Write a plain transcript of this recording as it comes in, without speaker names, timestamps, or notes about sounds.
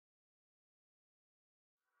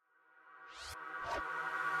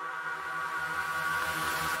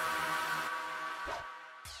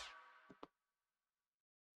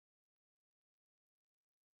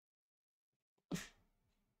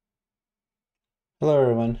Hello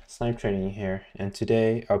everyone, Snipe Trading here, and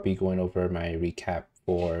today I'll be going over my recap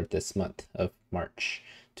for this month of March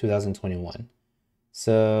 2021.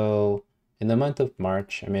 So in the month of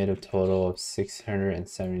March, I made a total of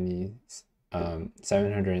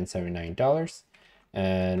 $779,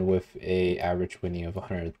 and with a average winning of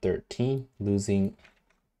 113, losing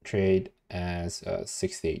trade as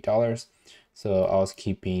 $68. So I was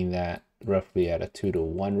keeping that roughly at a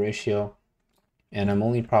 2-to-1 ratio, and I'm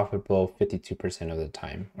only profitable 52% of the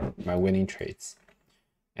time, or my winning trades.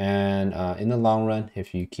 And in the long run,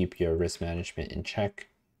 if you keep your risk management in check,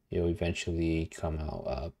 you'll eventually come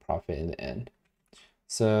out profit in the end.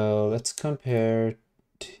 So let's compare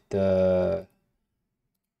to the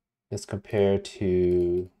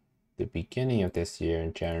beginning of this year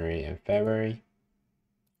in January and February.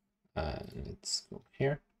 Let's go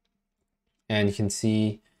here, and you can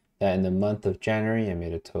see that in the month of January, I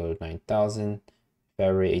made a total of 9,000.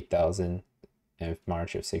 February 8,000, and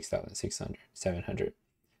March of 6,600, 700.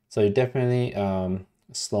 So definitely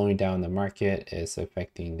slowing down the market is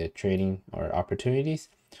affecting the trading or opportunities.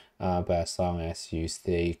 But as long as you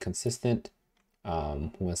stay consistent,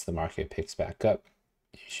 once the market picks back up,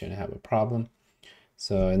 you shouldn't have a problem.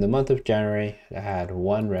 So in the month of January, I had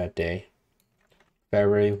one red day,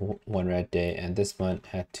 February one red day, and this month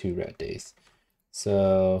had 2 red days.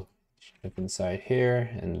 So look inside here,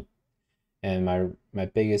 and my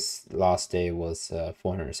biggest loss day was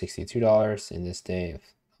 $462 in this day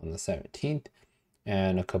on the 17th,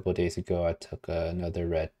 and a couple days ago I took another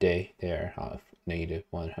red day there of negative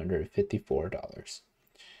 $154.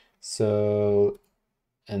 So,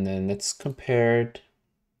 and then let's compare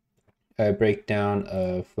a breakdown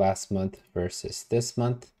of last month versus this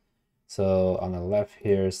month. So on the left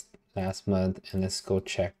here's last month, and let's go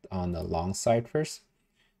check on the long side first.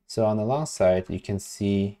 So on the long side, you can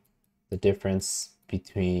see the difference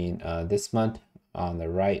between this month. On the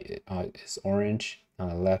right is orange, on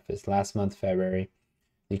the left is last month, February.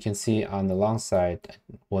 You can see on the long side, I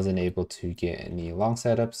wasn't able to get any long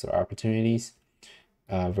setups or opportunities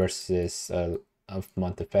versus of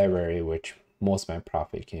month of February, which most of my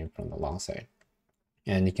profit came from the long side.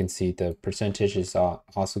 And you can see the percentage is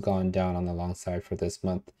also gone down on the long side for this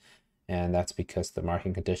month, and that's because the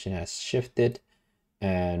market condition has shifted,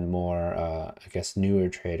 and more, I guess, newer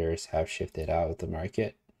traders have shifted out of the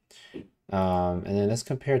market. And then let's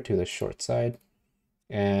compare to the short side.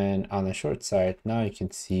 And on the short side, now you can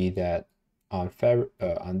see that on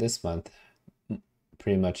this month,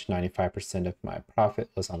 pretty much 95% of my profit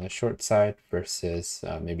was on the short side versus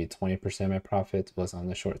maybe 20% of my profit was on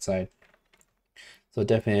the short side. So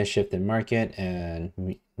definitely a shift in market, and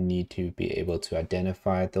we need to be able to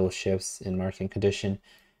identify those shifts in market condition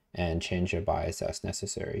and change your bias as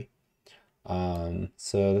necessary.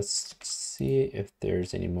 So let's see if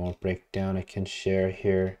there's any more breakdown I can share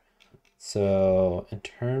here. So in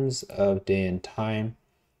terms of day and time,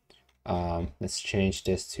 let's change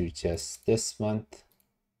this to just this month.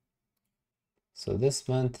 So this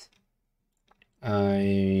month,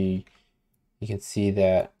 you can see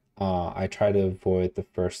that I try to avoid the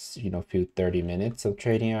first few 30 minutes of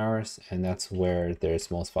trading hours, and that's where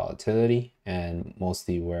there's most volatility and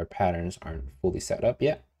mostly where patterns aren't fully set up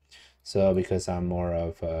yet. So because I'm more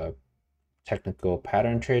of a technical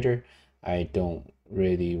pattern trader, I don't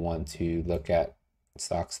really want to look at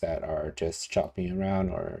stocks that are just chopping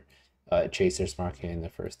around or chasers market in the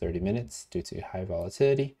first 30 minutes due to high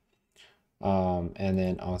volatility. And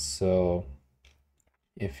then also,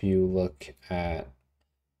 if you look at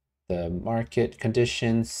the market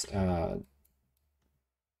conditions,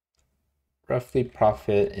 roughly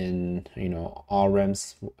profit in all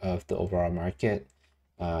realms of the overall market,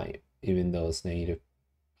 even though it's negative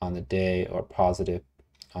on the day or positive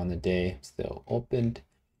on the day, still opened,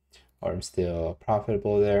 or I'm still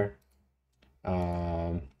profitable there.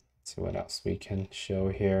 Let's see what else we can show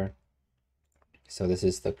here. So this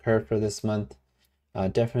is the curve for this month.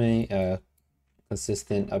 Definitely a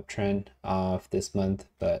consistent uptrend of this month,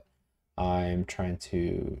 but I'm trying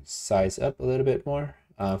to size up a little bit more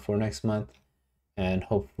for next month, and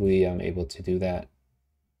hopefully I'm able to do that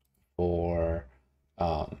for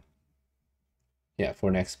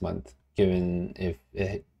for next month, given if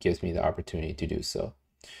it gives me the opportunity to do so.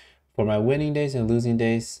 For my winning days and losing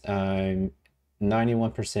days, I'm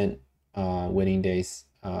 91% winning days,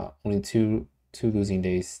 only two losing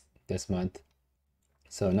days this month.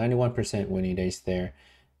 So 91% winning days there.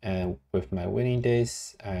 And with my winning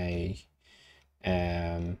days, I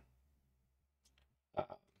am, let's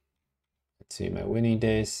see, my winning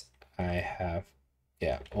days, I have,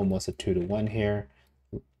 almost a 2-to-1 here.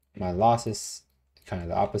 My losses, kind of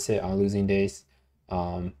the opposite on losing days.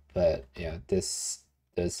 But yeah, this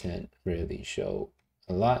doesn't really show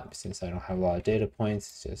a lot since I don't have a lot of data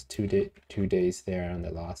points. It's just 2 days there on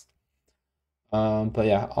the last. But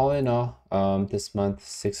yeah, all in all, this month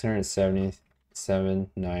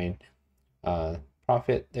 677.9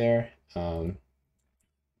 profit there.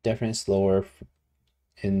 Definitely slower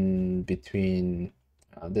in between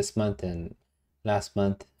this month and last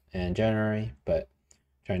month and January, but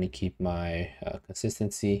trying to keep my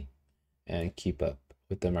consistency and keep up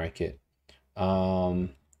with the market.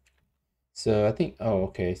 So I think, oh,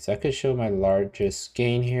 okay, so I could show my largest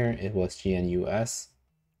gain here. It was GNUS.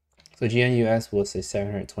 So GNUS was a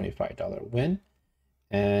 $725 win.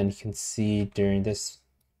 And you can see during this,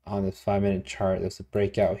 on the 5-minute chart, there's a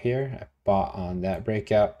breakout here. I bought on that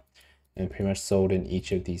breakout and pretty much sold in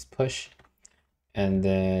each of these push. And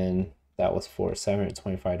then that was for a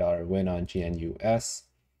 $725 win on GNUS.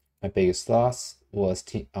 My biggest loss was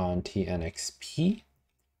on TNXP.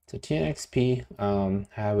 So TNXP, I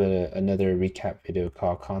have another recap video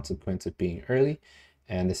called Consequence of Being Early.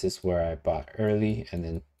 And this is where I bought early and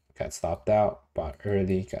then got stopped out, bought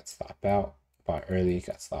early, got stopped out, bought early,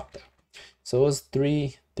 got stopped out. So it was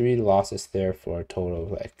three losses there for a total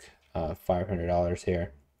of like $500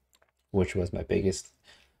 here, which was my biggest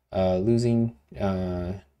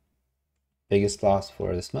biggest loss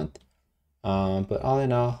for this month. But all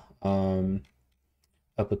in all,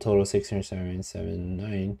 up a total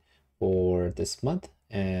 677.9 for this month.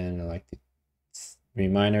 And I like to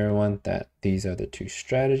remind everyone that these are the two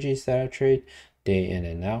strategies that I trade day in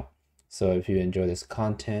and out. So if you enjoy this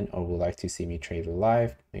content or would like to see me trade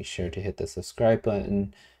live, make sure to hit the subscribe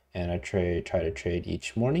button. And I try to trade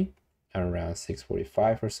each morning at around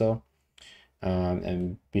 6:45 or so.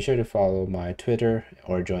 And be sure to follow my Twitter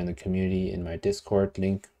or join the community in my Discord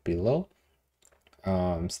link below.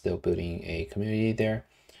 I'm still building a community there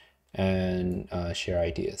and share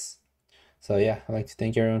ideas. So yeah, I'd like to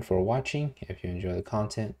thank everyone for watching. If you enjoy the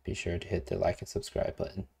content, be sure to hit the like and subscribe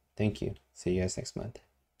button. Thank you. See you guys next month.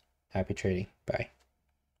 Happy trading. Bye.